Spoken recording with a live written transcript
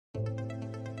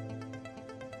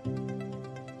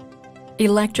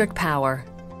Electric power.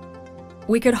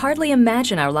 We could hardly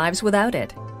imagine our lives without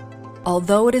it.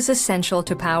 Although it is essential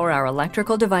to power our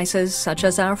electrical devices such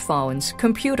as our phones,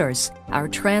 computers, our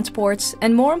transports,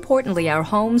 and more importantly our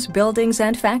homes, buildings,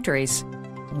 and factories,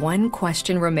 one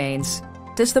question remains.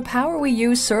 Does the power we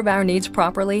use serve our needs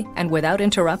properly and without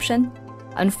interruption?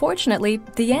 Unfortunately,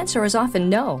 the answer is often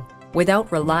no.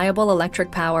 Without reliable electric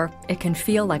power, it can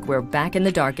feel like we're back in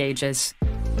the dark ages.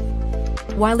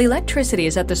 While electricity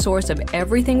is at the source of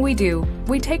everything we do,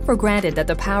 we take for granted that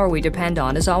the power we depend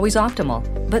on is always optimal.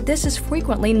 But this is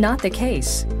frequently not the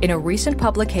case. In a recent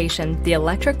publication, the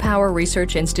Electric Power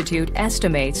Research Institute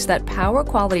estimates that power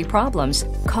quality problems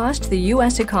cost the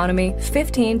U.S. economy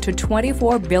 $15 to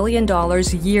 $24 billion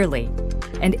yearly.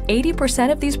 And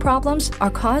 80% of these problems are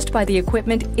caused by the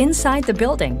equipment inside the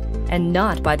building and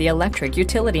not by the electric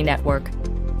utility network.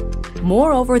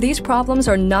 Moreover, these problems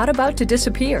are not about to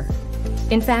disappear.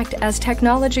 In fact, as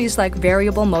technologies like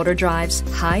variable motor drives,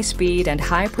 high-speed and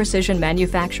high-precision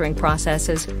manufacturing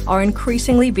processes are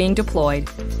increasingly being deployed,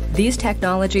 these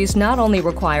technologies not only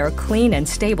require clean and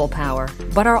stable power,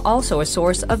 but are also a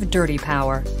source of dirty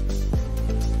power.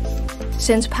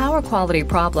 Since power quality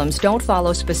problems don't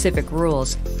follow specific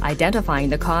rules, identifying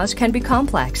the cause can be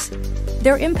complex.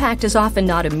 Their impact is often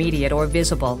not immediate or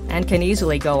visible and can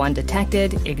easily go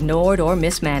undetected, ignored, or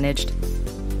mismanaged.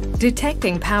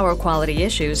 Detecting power quality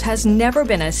issues has never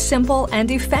been as simple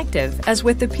and effective as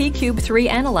with the PQUBE3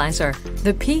 analyzer.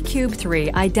 The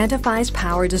PQUBE3 identifies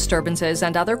power disturbances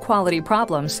and other quality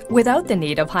problems without the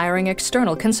need of hiring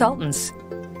external consultants.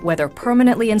 Whether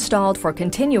permanently installed for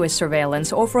continuous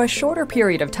surveillance or for a shorter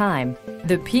period of time,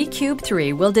 the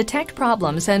PQUBE3 will detect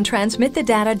problems and transmit the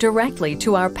data directly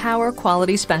to our power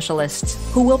quality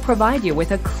specialists, who will provide you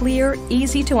with a clear,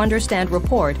 easy-to-understand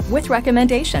report with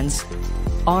recommendations.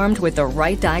 Armed with the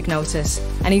right diagnosis,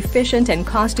 an efficient and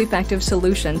cost-effective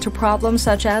solution to problems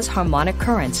such as harmonic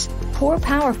currents, poor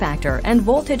power factor, and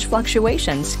voltage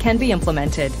fluctuations can be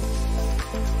implemented.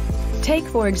 Take,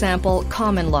 for example,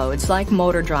 common loads like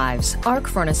motor drives, arc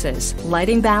furnaces,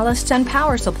 lighting ballasts, and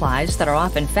power supplies that are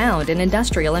often found in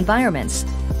industrial environments.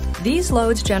 These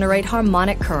loads generate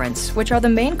harmonic currents, which are the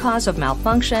main cause of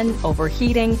malfunction,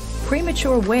 overheating,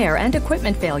 premature wear, and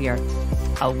equipment failure.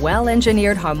 A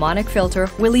well-engineered harmonic filter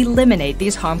will eliminate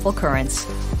these harmful currents.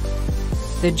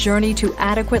 The journey to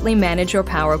adequately manage your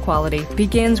power quality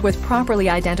begins with properly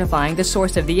identifying the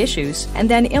source of the issues and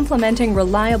then implementing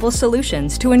reliable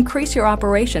solutions to increase your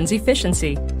operations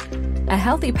efficiency. A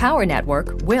healthy power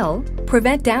network will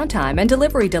prevent downtime and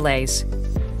delivery delays,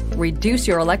 reduce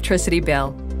your electricity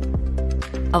bill,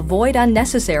 avoid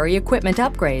unnecessary equipment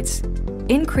upgrades,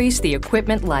 increase the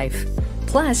equipment life.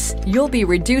 Plus, you'll be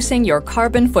reducing your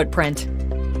carbon footprint.